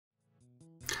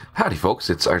Howdy folks,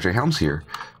 it's rjhelms here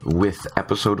with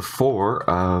episode 4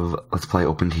 of Let's Play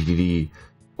OpenTTD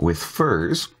with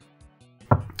FIRS,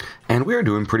 and we are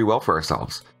doing pretty well for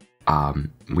ourselves.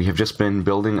 We have just been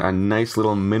building a nice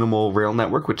little minimal rail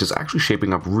network, which is actually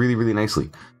shaping up really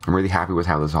nicely. I'm really happy with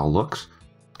how this all looks,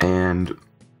 and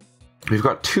we've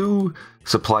got two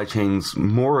supply chains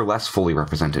more or less fully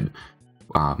represented.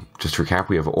 Just to recap,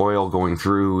 we have oil going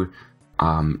through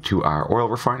to our oil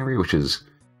refinery, which is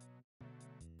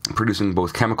producing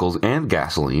both chemicals and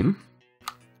gasoline.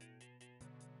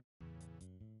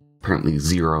 Apparently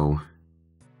 0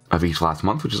 of each last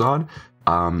month, which is odd.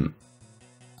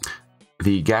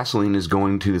 The gasoline is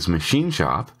going to this machine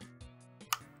shop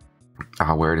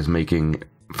where it is making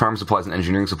farm supplies and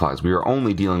engineering supplies. We are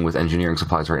only dealing with engineering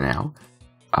supplies right now.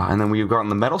 And then we've gotten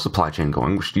the metal supply chain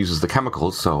going, which uses the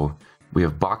chemicals. So we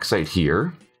have bauxite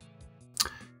here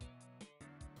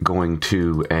going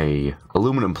to a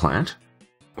aluminum plant,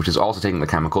 which is also taking the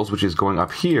chemicals, which is going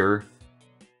up here,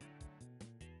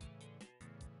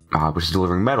 which is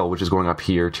delivering metal, which is going up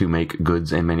here to make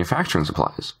goods and manufacturing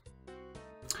supplies.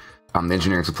 The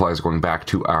engineering supplies are going back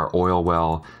to our oil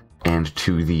well and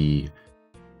to the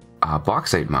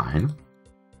bauxite mine.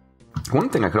 One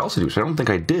thing I could also do, which I don't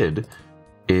think I did,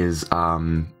 is if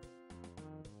I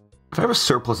have a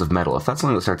surplus of metal, if that's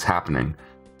something that starts happening,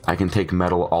 I can take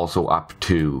metal also up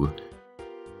to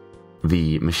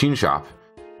the machine shop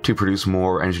to produce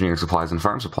more engineering supplies and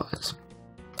farm supplies.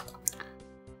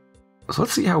 So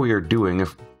let's see how we are doing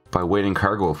if by waiting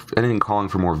cargo, if anything calling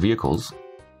for more vehicles.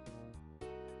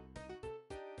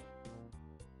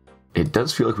 It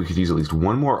does feel like we could use at least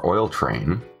one more oil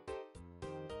train.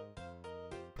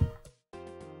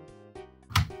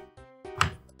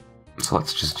 So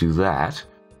let's just do that.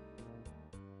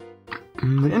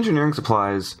 The engineering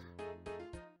supplies,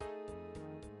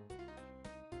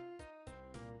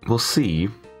 we'll see.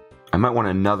 I might want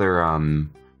another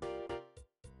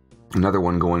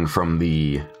one going from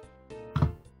the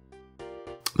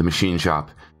machine shop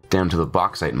down to the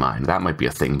bauxite mine. That might be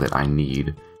a thing that I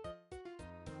need.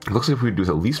 It looks like if we do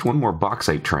at least one more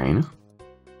bauxite train.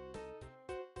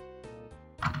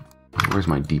 Where's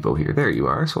my depot here? There you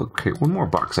are. So okay, one more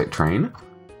bauxite train.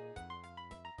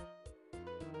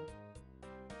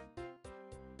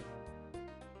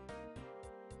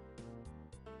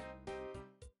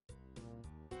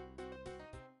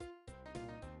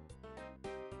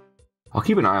 I'll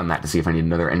keep an eye on that to see if I need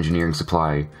another engineering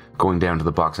supply going down to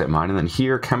the bauxite mine. And then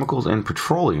here, chemicals and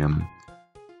petroleum.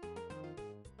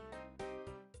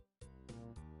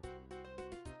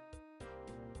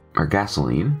 Or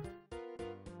gasoline.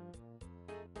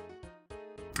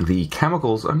 The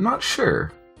chemicals, I'm not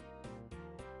sure.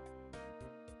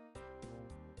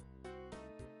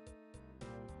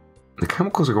 The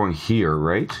chemicals are going here,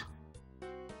 right?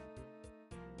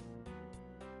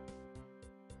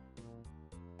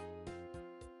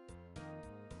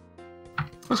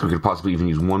 Looks like we could possibly even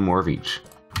use one more of each.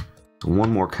 So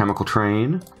one more chemical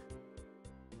train.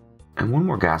 And one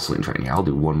more gasoline train. Yeah, I'll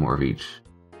do one more of each.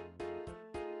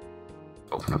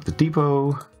 Open up the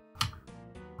depot.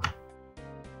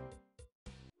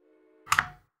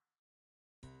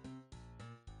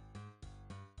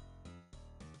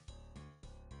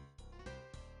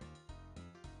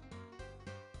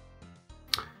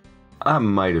 I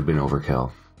might have been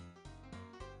overkill.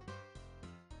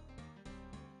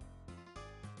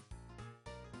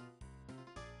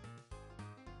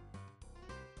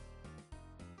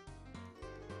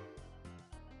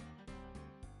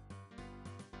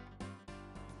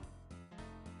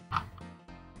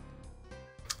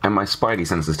 And my spidey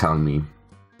sense is telling me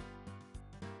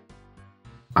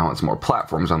I want some more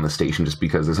platforms on the station, just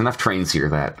because there's enough trains here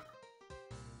that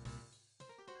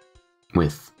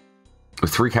with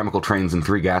 3 chemical trains and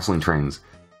 3 gasoline trains,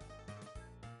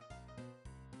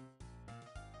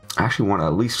 I actually want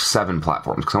at least 7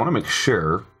 platforms, because I want to make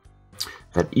sure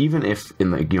that even if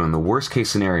in the in the worst case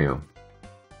scenario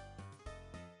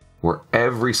where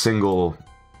every single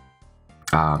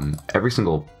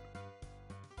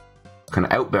kind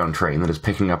of outbound train that is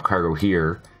picking up cargo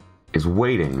here is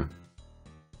waiting,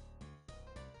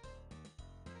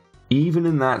 even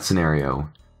in that scenario,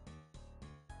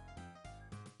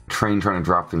 train trying to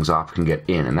drop things off can get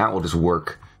in, and that will just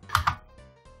work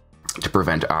to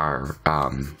prevent our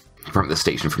from the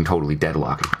station from totally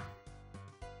deadlocking.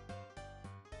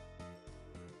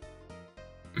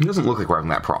 It doesn't look like we're having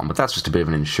that problem, but that's just a bit of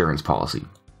an insurance policy.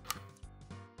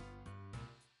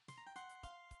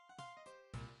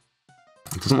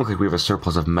 It doesn't look like we have a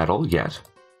surplus of metal yet.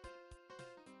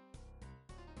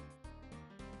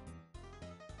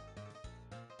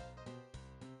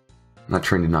 That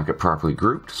train did not get properly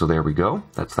grouped, so there we go.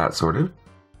 That's that sorted.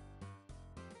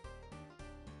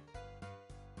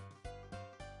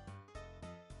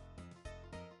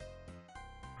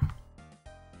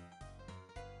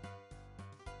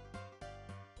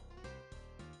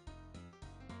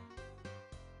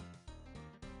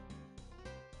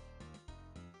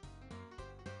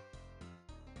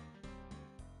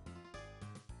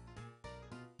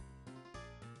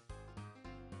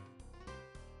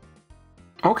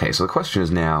 Okay, so the question is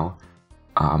now,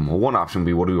 well, one option would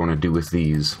be, what do we want to do with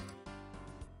these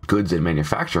goods and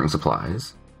manufacturing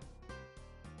supplies?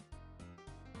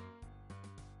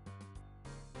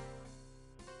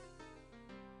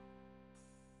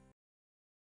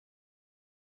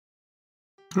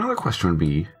 Another question would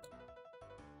be,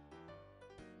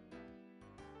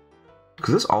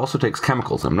 because this also takes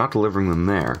chemicals, I'm not delivering them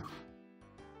there.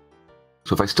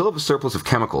 So if I still have a surplus of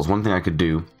chemicals, one thing I could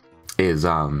do is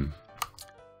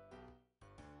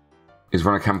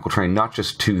run a chemical train not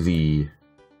just to the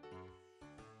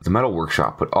metal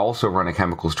workshop, but also run a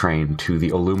chemicals train to the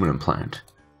aluminum plant.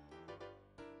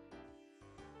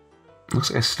 Looks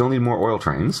like I still need more oil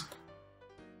trains.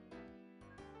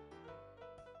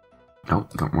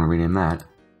 Nope, don't want to rename that.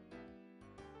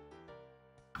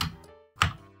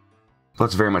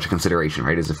 That's very much a consideration,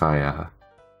 right? Is if I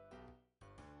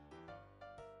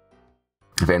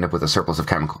end up with a surplus of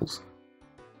chemicals,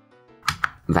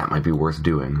 that might be worth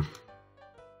doing.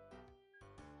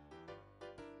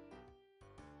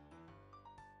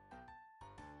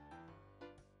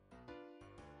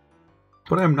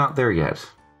 But I'm not there yet.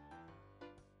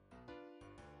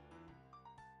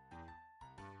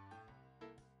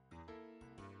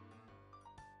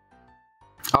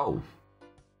 Oh.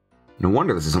 No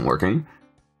wonder this isn't working.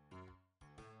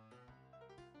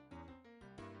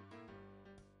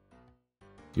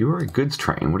 You are a goods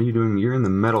train. What are you doing? You're in the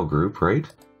metal group, right?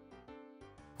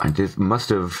 I must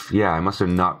have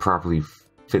not properly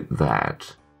fit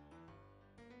that.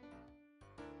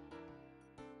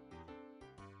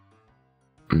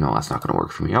 No, that's not going to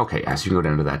work for me. Okay, yes, you can go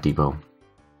down to that depot.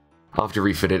 I'll have to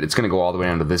refit it. It's going to go all the way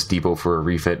down to this depot for a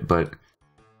refit, but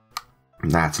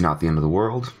that's not the end of the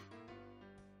world.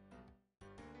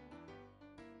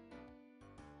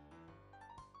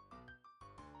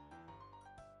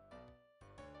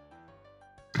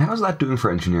 How's that doing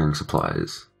for engineering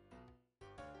supplies?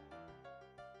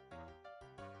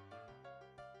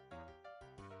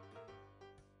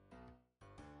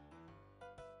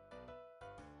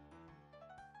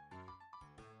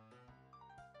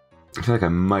 I feel like I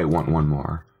might want one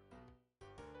more.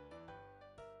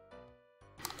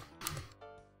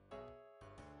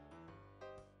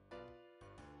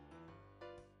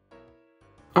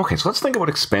 Okay, so let's think about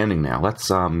expanding now. Let's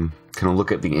kind of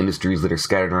look at the industries that are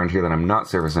scattered around here that I'm not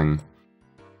servicing,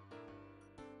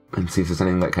 and see if there's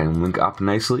anything that can link up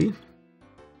nicely.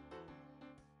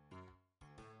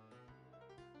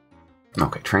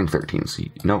 Okay, train 13. So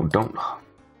no, don't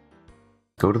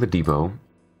go to the depot.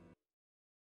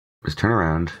 Just turn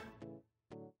around.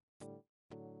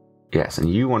 Yes,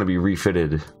 and you want to be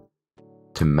refitted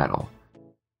to metal.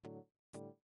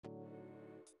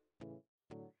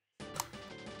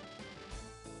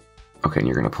 Okay, and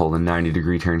you're going to pull the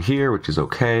 90-degree turn here, which is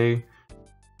okay.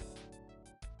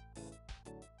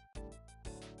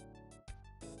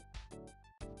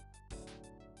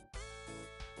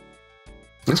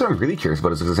 That's what I'm really curious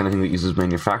about, is if there's anything that uses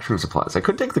manufacturing supplies. I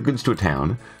could take the goods to a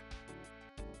town,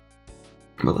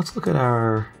 but let's look at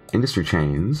our industry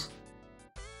chains.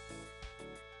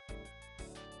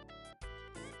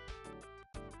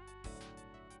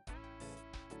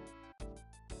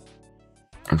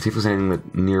 And see if there's anything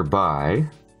that nearby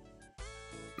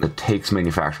that takes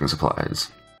manufacturing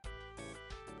supplies.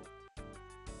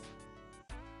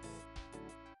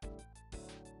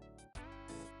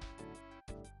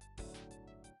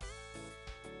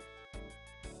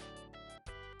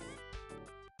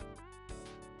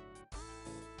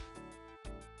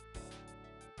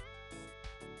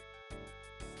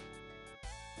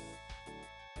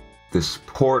 This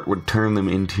port would turn them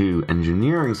into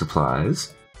engineering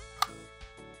supplies.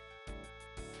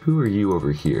 Who are you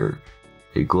over here?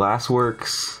 A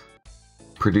glassworks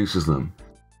produces them.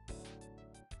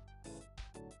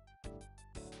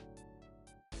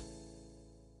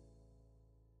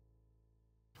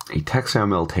 A textile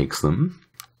mill takes them.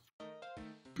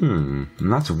 And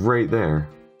that's right there.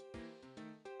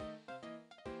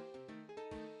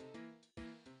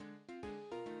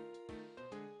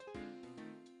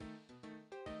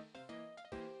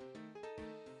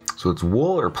 So it's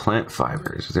wool or plant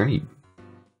fibers. Is there any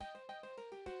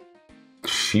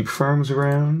sheep farms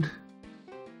around?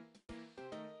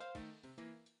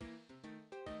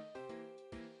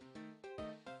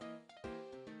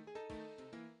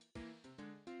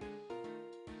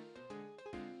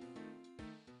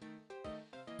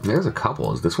 There's a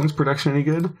couple. Is this one's production any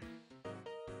good?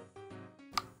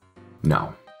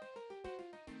 No.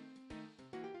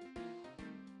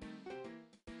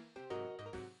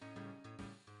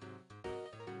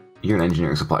 You're an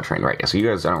engineering supply train, right? Yeah, so you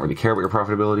guys don't really care about your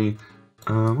profitability.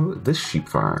 What about this sheep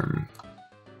farm?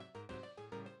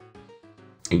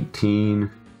 18,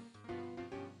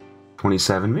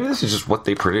 27. Maybe this is just what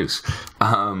they produce.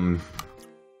 What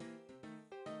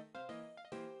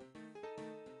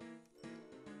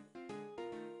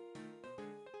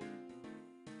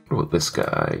about this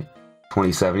guy?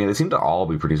 27. Yeah, they seem to all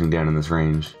be producing down in this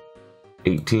range.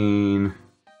 18,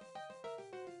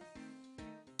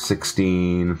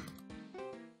 16.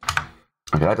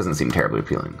 Okay, that doesn't seem terribly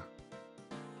appealing.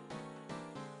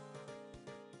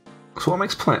 So what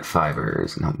makes plant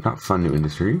fibers? No, not fun new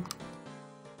industry.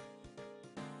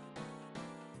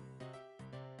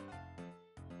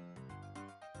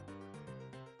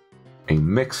 A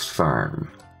mixed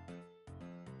farm.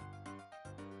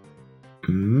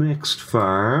 Mixed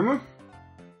farm.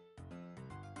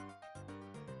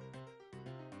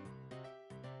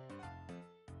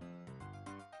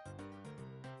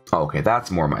 Okay, that's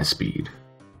more my speed.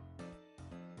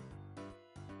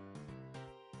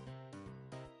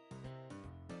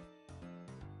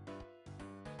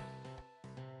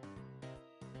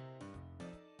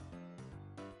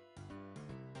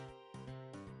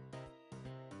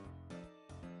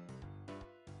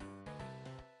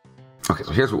 Okay,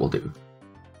 so here's what we'll do.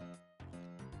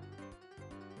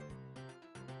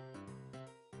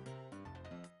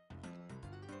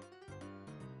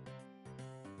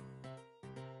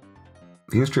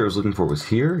 The industry I was looking for was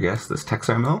here. Yes, this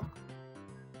textile mill.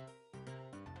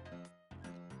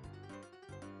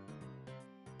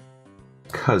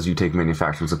 Because you take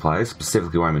manufacturing supplies,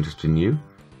 specifically why I'm interested in you.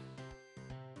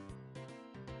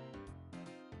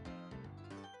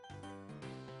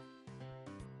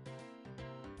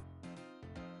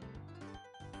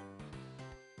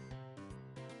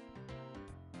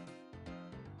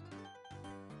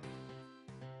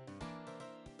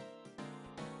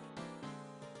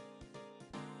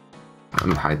 I'm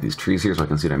going to hide these trees here so I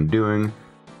can see what I'm doing.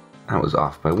 That was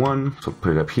off by 1, so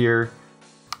put it up here.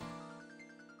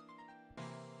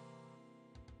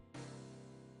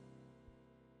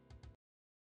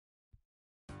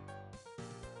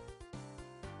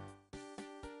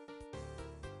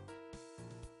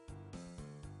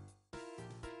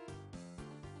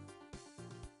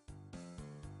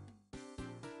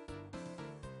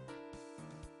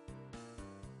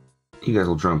 You guys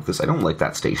will jump this. I don't like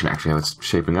that station, actually, how it's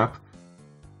shaping up.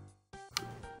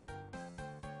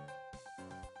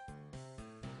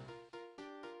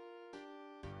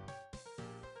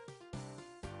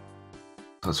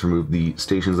 Let's remove the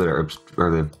stations that are,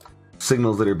 or the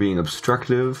signals that are being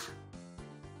obstructive.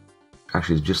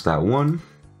 Actually, it's just that one.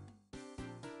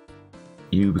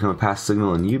 You become a pass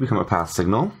signal, and you become a pass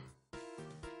signal.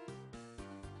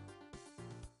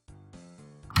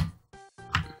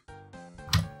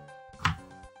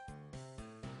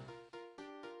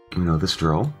 You know this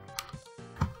drill.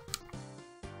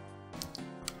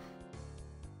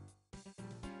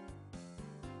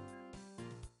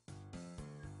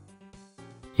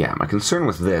 Yeah, my concern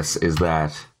with this is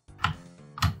that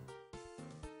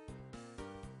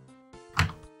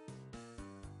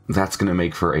that's going to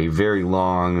make for a very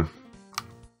long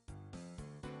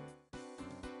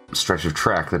stretch of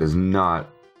track that is not,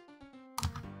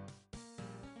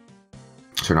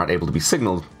 so not able to be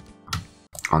signaled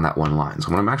on that one line. So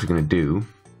what I'm actually going to do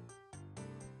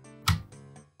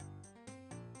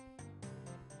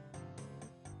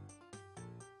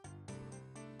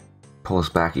pull us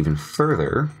back even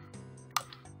further.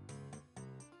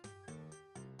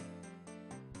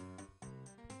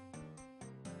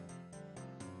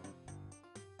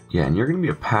 Yeah, and you're going to be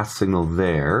a pass signal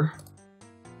there.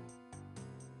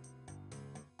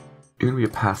 You're going to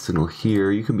be a pass signal here.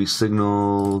 You can be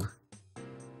signaled,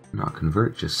 not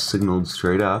convert, just signaled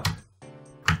straight up.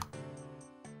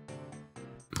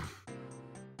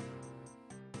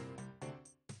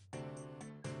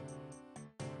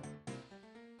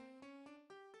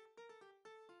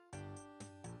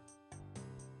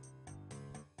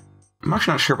 I'm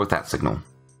actually not sure about that signal.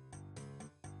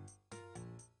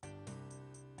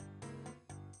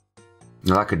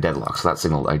 No, that could deadlock, so that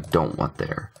signal I don't want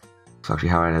there. So actually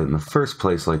how I had it in the first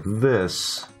place like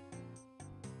this.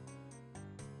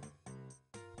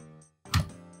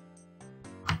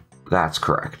 That's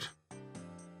correct.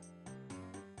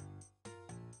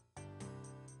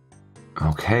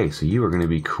 Okay, so you are going to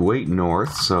be Kuwait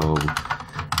North, so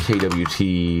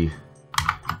KWT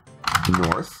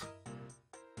North.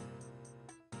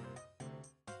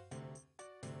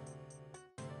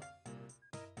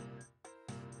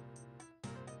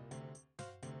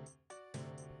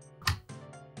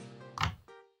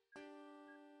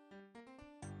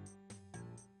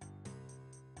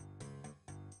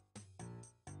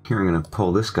 Here I'm going to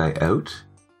pull this guy out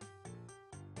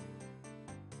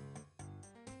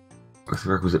with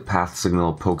the requisite path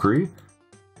signal pokery.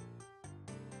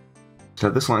 So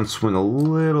have this line swing a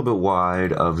little bit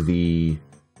wide of the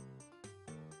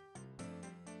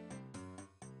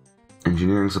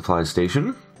engineering supply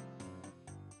station.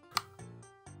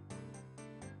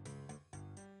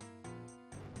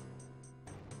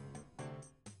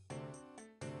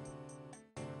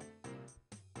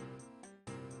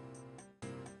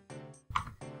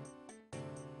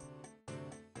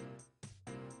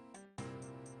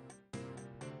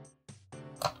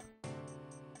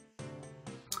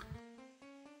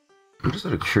 Just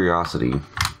out of curiosity,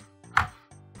 I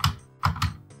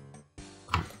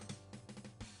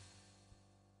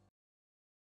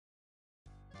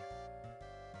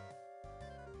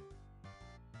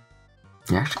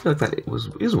actually feel like that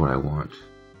is what I want.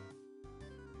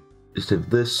 Just have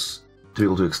this to be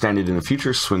able to extend it in the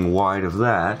future, swing wide of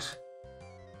that.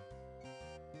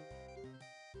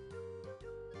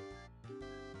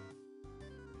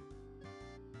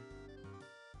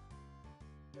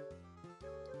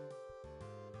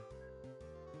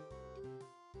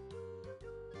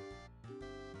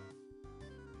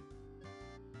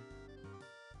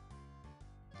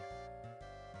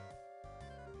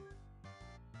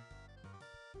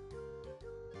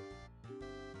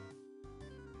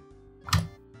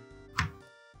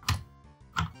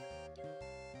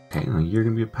 Okay, now you're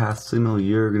going to be a path signal,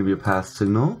 you're going to be a path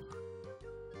signal.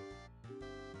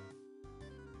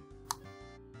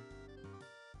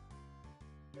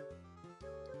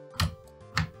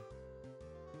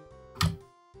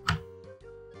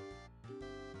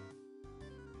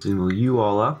 Signal you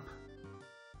all up.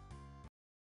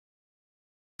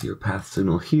 Your path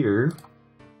signal here.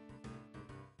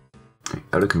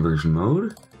 Out of conversion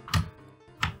mode.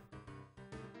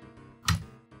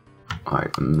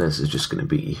 Alright, and this is just going to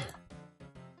be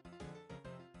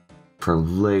for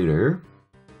later.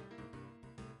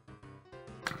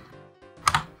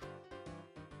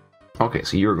 Okay,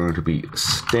 so you're going to be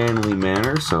Stanley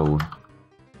Manor, so...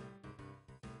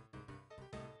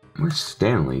 Where's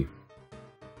Stanley?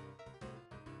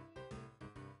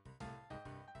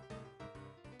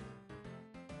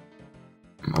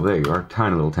 Oh, there you are,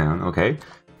 tiny little town, okay.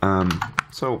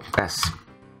 So, S,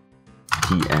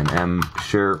 T, N, M,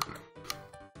 sure.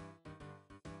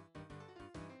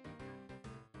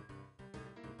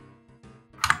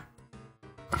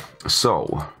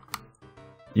 So,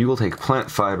 you will take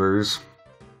plant fibers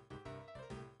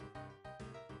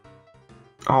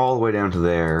all the way down to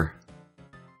there.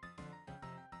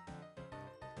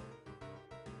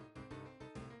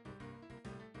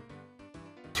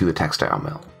 To the textile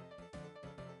mill.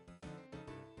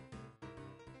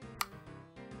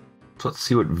 So let's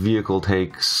see what vehicle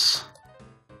takes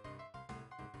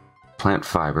plant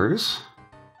fibers.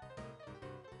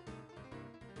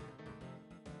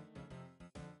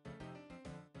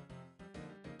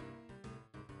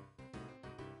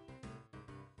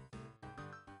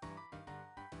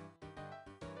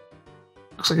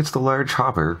 Looks like it's the large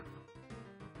hopper.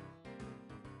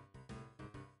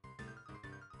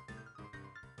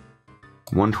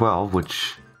 $112,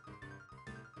 which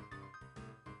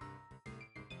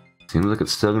seems like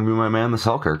it's still gonna be my man, the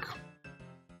Selkirk.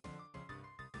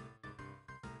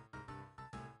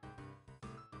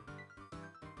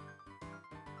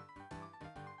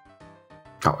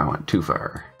 Oh, I went too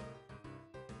far.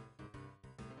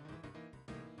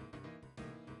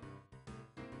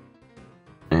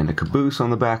 And a caboose on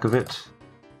the back of it.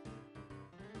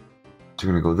 So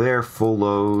we're gonna go there, full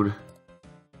load.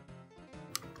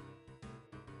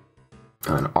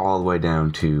 And all the way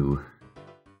down to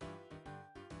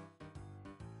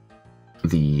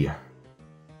the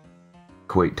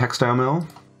Kuwait textile mill.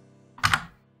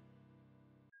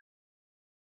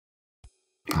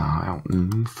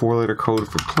 4-letter code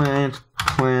for plant,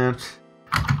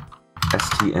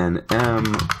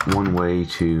 STNM, one way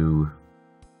to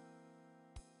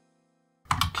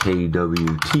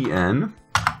KWTN.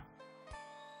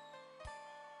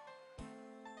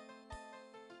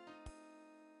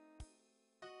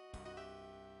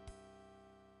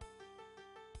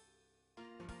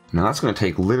 Now that's going to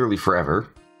take literally forever.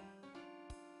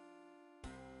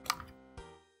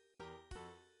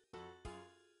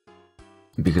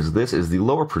 Because this is the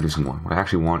lower producing one. What I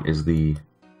actually want is the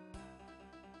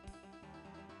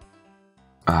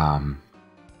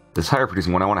this higher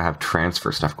producing one. I want to have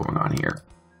transfer stuff going on here.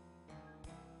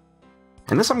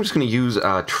 And this I'm just going to use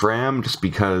tram just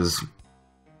because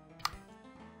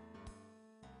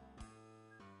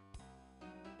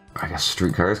I guess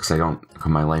streetcars, because I don't,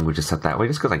 my language is set that way,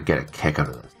 just because I get a kick out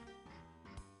of this.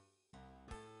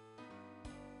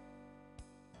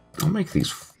 I'll make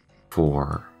these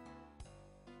 4.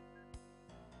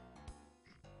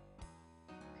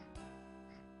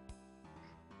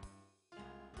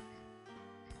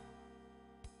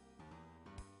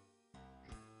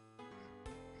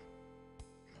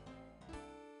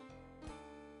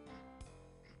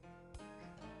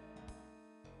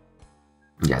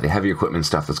 Yeah, the heavy equipment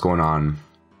stuff that's going on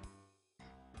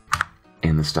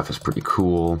in this stuff is pretty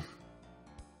cool.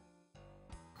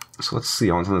 So let's see,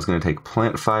 I want something that's going to take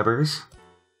plant fibers.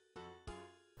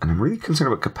 And I'm really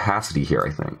concerned about capacity here,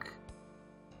 I think.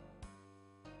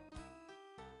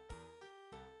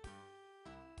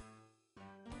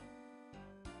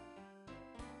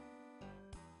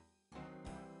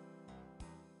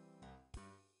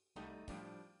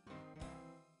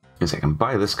 Is I can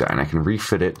buy this guy and I can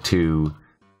refit it to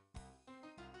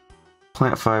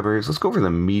plant fibers. Let's go over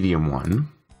the medium one.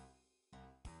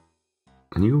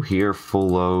 And you here, full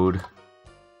load.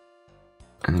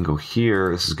 And then go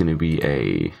here. This is going to be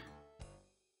a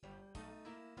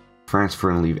transfer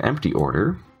and leave empty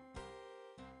order.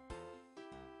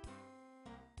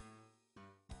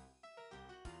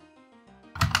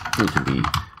 It can be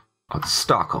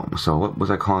Stockholm. So what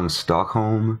was I calling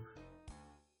Stockholm?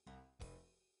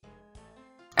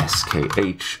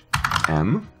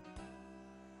 SKHM.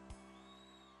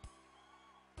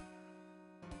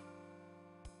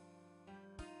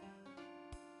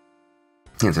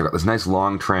 And so I've got this nice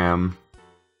long tram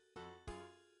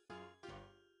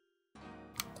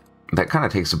that kind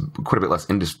of takes quite a bit less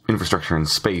infrastructure and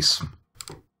space.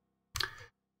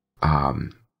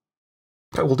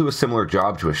 But we'll do a similar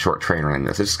job to a short train running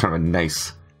this. It's just kind of a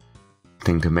nice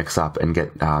thing to mix up and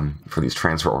get for these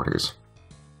transfer orders.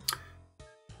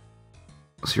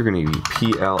 So you're going to be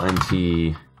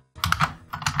PLNT.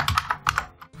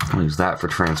 I'll use that for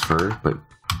transfer, but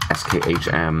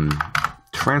SKHM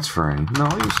transferring. No,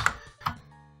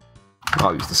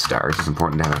 I'll use the stars. It's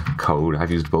important to have a code. I've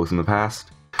used both in the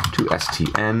past. To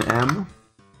STNM.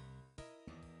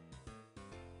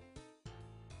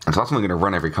 And so that's only going to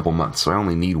run every couple months, so I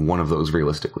only need one of those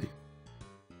realistically.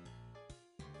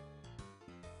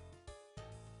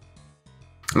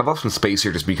 And I've left some space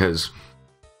here just because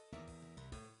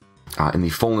in the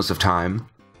fullness of time,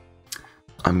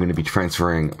 I'm going to be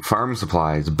transferring farm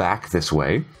supplies back this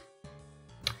way.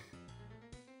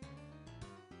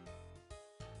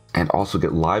 And also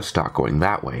get livestock going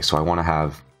that way. So I want to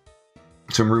have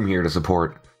some room here to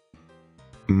support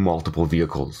multiple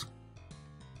vehicles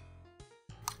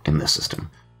in this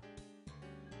system.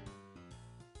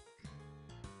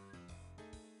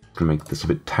 I'm going to make this a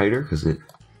bit tighter because it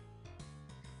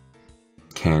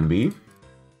can be.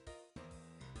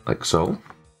 Like so.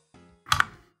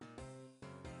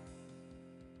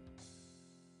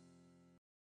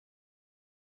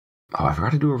 Oh, I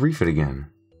forgot to do a refit again.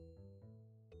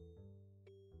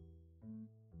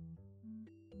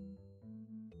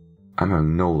 I'm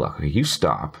having no luck. Okay, you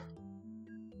stop.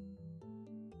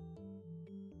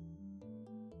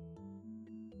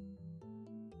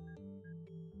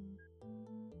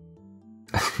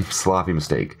 Sloppy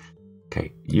mistake.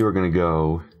 Okay, you are going to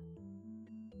go...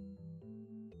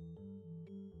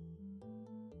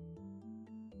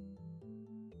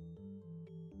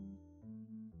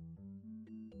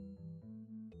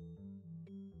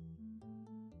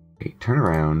 Okay, turn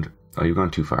around. Oh, you've gone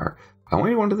too far. I want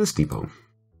you to go into this depot.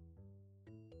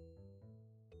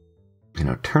 You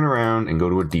know, turn around and go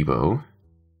to a depot.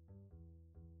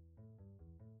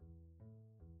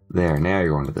 There, now you're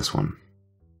going to this one.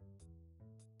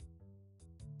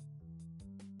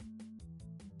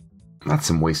 That's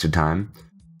some wasted time.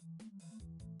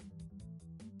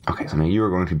 Okay, so now you are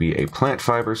going to be a plant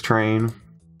fibers train.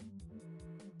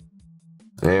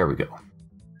 There we go.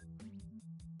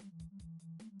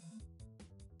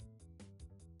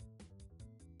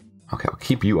 Okay, I'll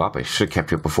keep you up. I should have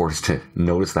kept you up before just to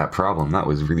notice that problem. That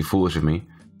was really foolish of me.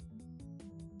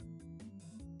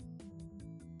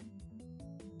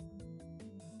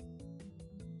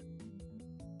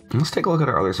 Let's take a look at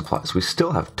our other supplies. We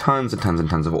still have tons and tons and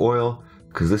tons of oil,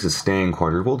 because this is staying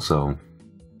quadrupled, so...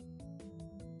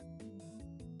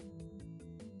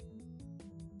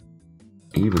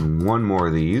 even one more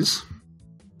of these.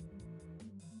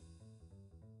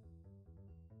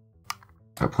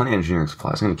 I have plenty of engineering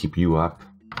supplies. I'm going to keep you up.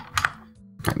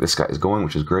 Right, this guy is going,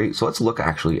 which is great. So let's look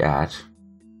actually at...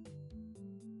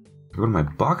 go to my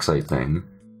bauxite thing.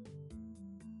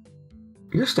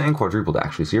 You're staying quadrupled,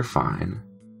 actually, so you're fine.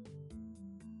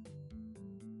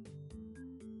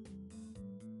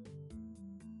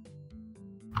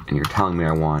 And you're telling me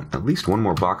I want at least one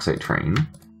more bauxite train.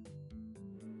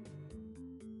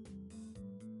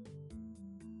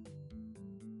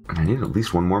 And I need at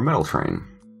least one more metal train.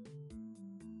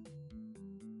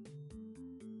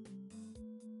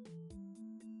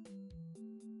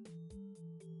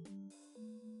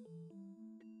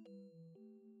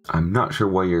 I'm not sure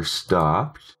why you're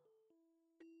stopped.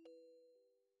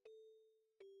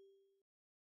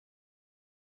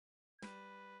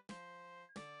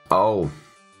 Oh.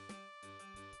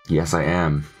 Yes, I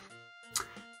am.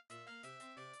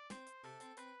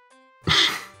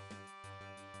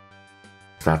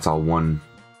 That's all one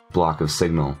block of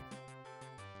signal.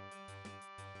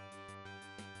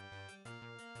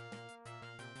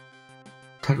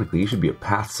 Technically, you should be a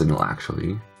path signal,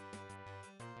 actually.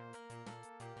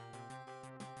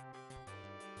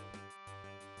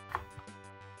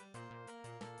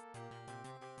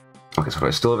 Okay, so do I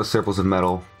still have a surplus of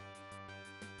metal?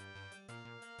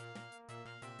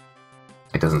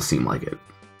 It doesn't seem like it.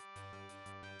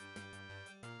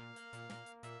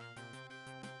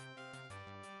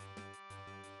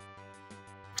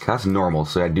 That's normal,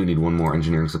 so I do need one more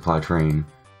engineering supply train.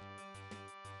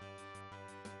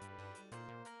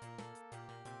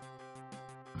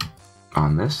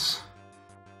 On this.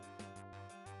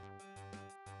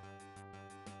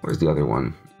 Where's the other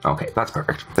one? Okay, that's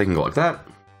perfect. They can go like that.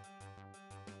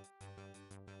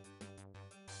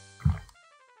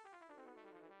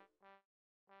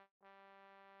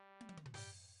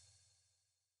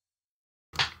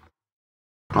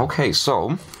 Okay,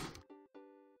 so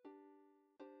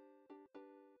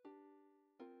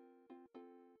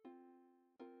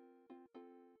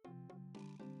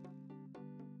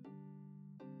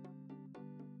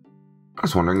I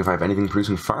was wondering if I have anything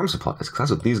producing farm supplies, because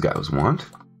that's what these guys want.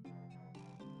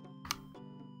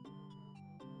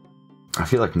 I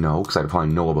feel like no, because I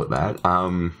probably know about that.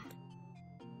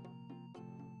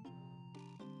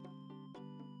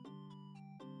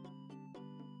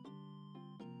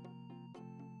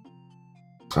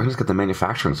 So I can just get the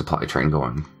manufacturing supply train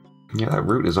going. Yeah, that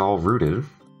route is all routed.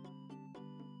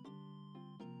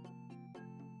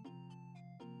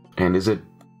 And is it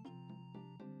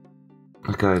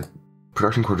like a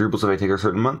production quadruples if I take a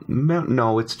certain month?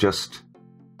 No, it's just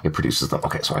it produces them.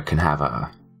 Okay, so I can have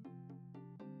a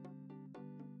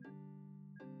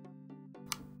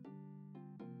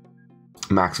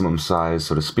maximum size,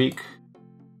 so to speak.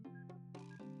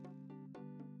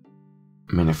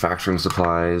 Manufacturing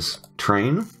supplies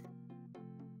train.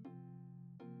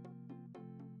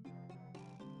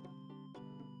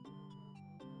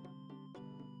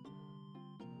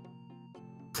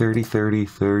 $30, $30,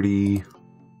 $30.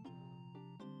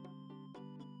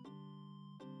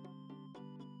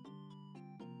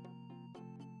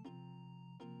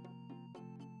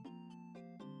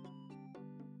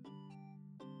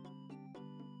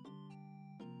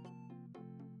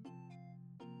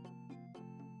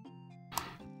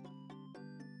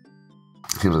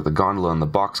 Seems like the gondola and the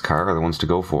boxcar are the ones to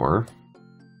go for.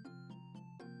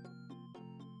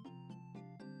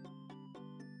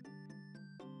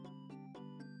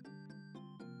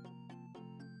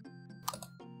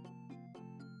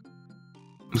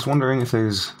 Just wondering if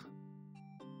there's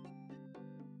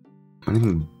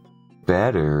anything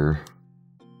better.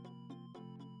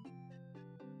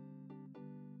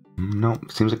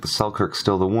 Nope, seems like the Selkirk's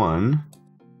still the one.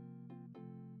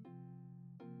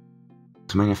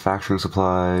 Manufacturing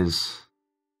supplies.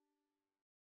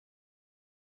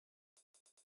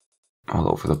 I'll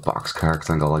go for the boxcar because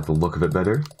I think I like the look of it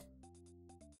better.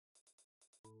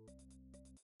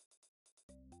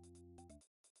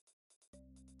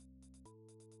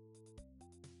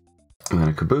 And then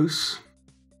a caboose.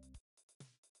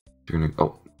 You're gonna,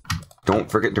 oh, don't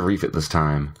forget to refit this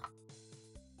time.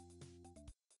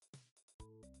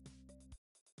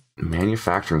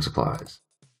 Manufacturing supplies.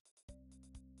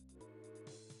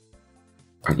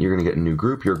 Alright, you're going to get a new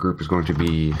group. Your group is going to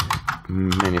be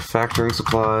manufacturing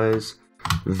supplies,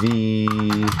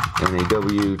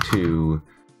 VNAW to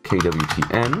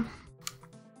KWTN.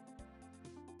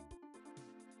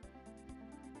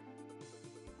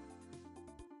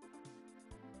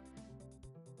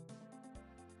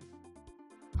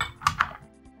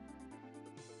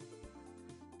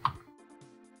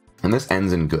 And this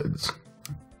ends in goods.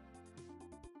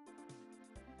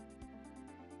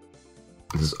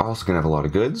 This is also going to have a lot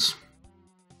of goods.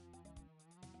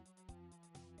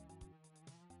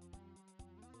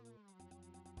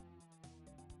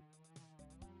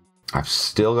 I've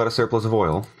still got a surplus of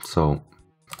oil, so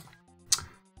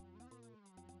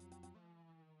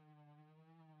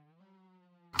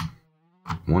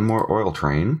one more oil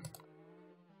train.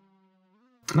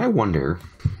 And I wonder...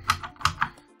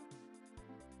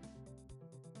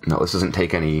 No, this doesn't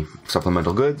take any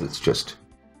supplemental goods, it's just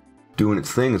doing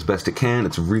its thing as best it can.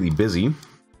 It's really busy.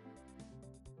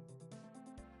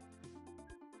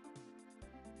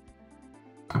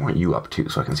 you up too,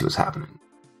 so I can see what's happening.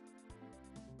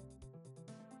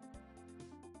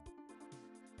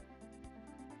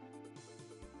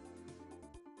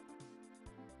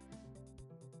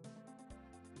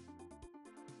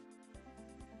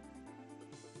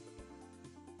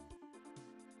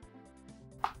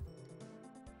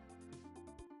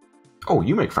 Oh,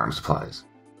 you make farm supplies.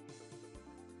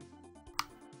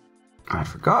 I'd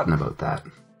forgotten about that.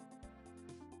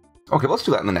 Okay, let's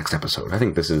do that in the next episode. I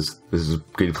think this is a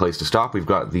good place to stop. We've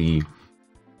got the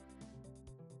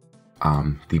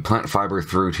plant fiber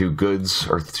through to goods,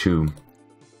 or to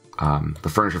the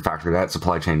furniture factory that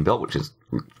supply chain built, which is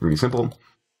really simple.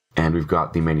 And we've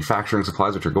got the manufacturing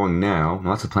supplies, which are going now.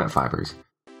 Lots of plant fibers.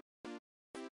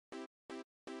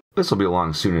 This will be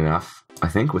along soon enough, I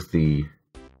think, with the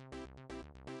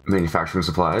manufacturing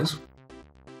supplies.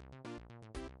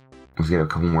 Let's get a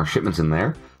couple more shipments in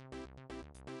there.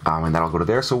 And that'll go to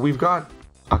there. So we've got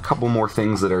a couple more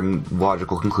things that are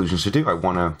logical conclusions to do. I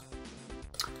want to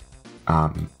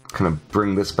kind of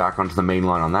bring this back onto the main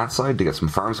line on that side to get some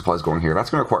farm supplies going here. That's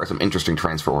going to require some interesting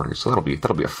transfer orders. So that'll be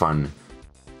a fun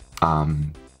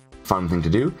thing to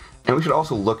do. And we should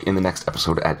also look in the next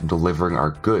episode at delivering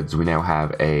our goods. We now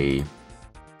have a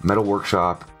metal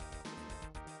workshop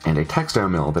and a textile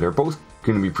mill that are both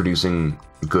going to be producing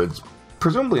goods,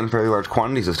 presumably in fairly large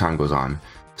quantities as time goes on.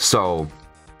 So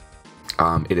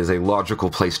it is a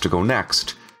logical place to go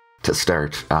next to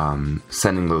start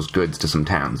sending those goods to some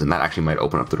towns, and that actually might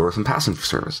open up the door to some passenger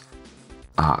service.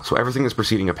 So everything is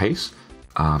proceeding apace.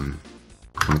 And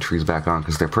the trees back on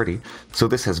because they're pretty. So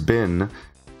this has been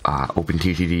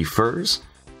OpenTTD FIRS.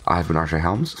 I've been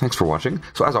rjhelms. Thanks for watching.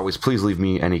 So as always, please leave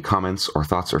me any comments or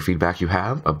thoughts or feedback you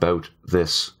have about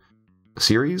this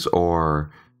series,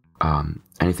 or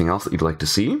anything else that you'd like to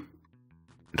see.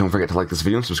 Don't forget to like this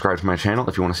video and subscribe to my channel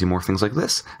if you want to see more things like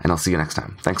this, and I'll see you next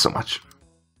time. Thanks so much.